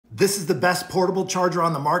This is the best portable charger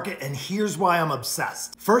on the market, and here's why I'm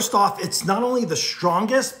obsessed. First off, it's not only the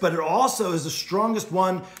strongest, but it also is the strongest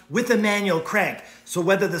one with a manual crank. So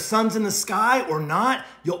whether the sun's in the sky or not,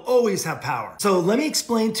 you'll always have power. So let me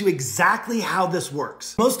explain to you exactly how this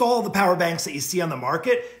works. Most all of the power banks that you see on the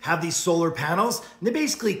market have these solar panels, and they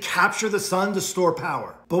basically capture the sun to store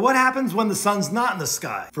power. But what happens when the sun's not in the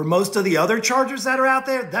sky? For most of the other chargers that are out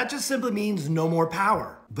there, that just simply means no more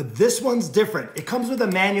power. But this one's different. It comes with a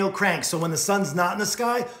manual crank, so when the sun's not in the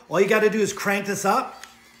sky, all you gotta do is crank this up,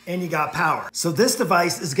 and you got power. So this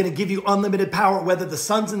device is gonna give you unlimited power whether the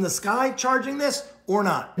sun's in the sky charging this or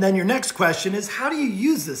not. And then your next question is, how do you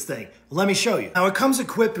use this thing? Well, let me show you. Now it comes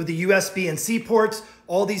equipped with the USB and C ports,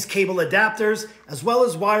 all these cable adapters, as well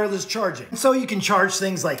as wireless charging. So you can charge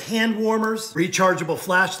things like hand warmers, rechargeable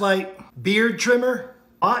flashlight, beard trimmer,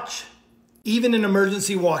 watch, even an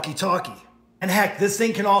emergency walkie-talkie. And heck, this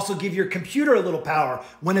thing can also give your computer a little power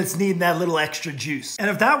when it's needing that little extra juice. And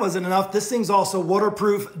if that wasn't enough, this thing's also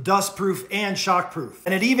waterproof, dustproof, and shockproof.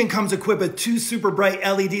 And it even comes equipped with 2 super bright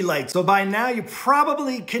LED lights. So by now you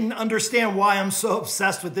probably can understand why I'm so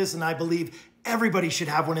obsessed with this, and I believe everybody should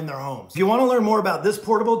have one in their homes. If you want to learn more about this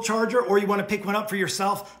portable charger or you want to pick one up for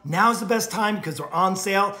yourself, now's the best time because they're on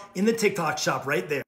sale in the TikTok shop right there.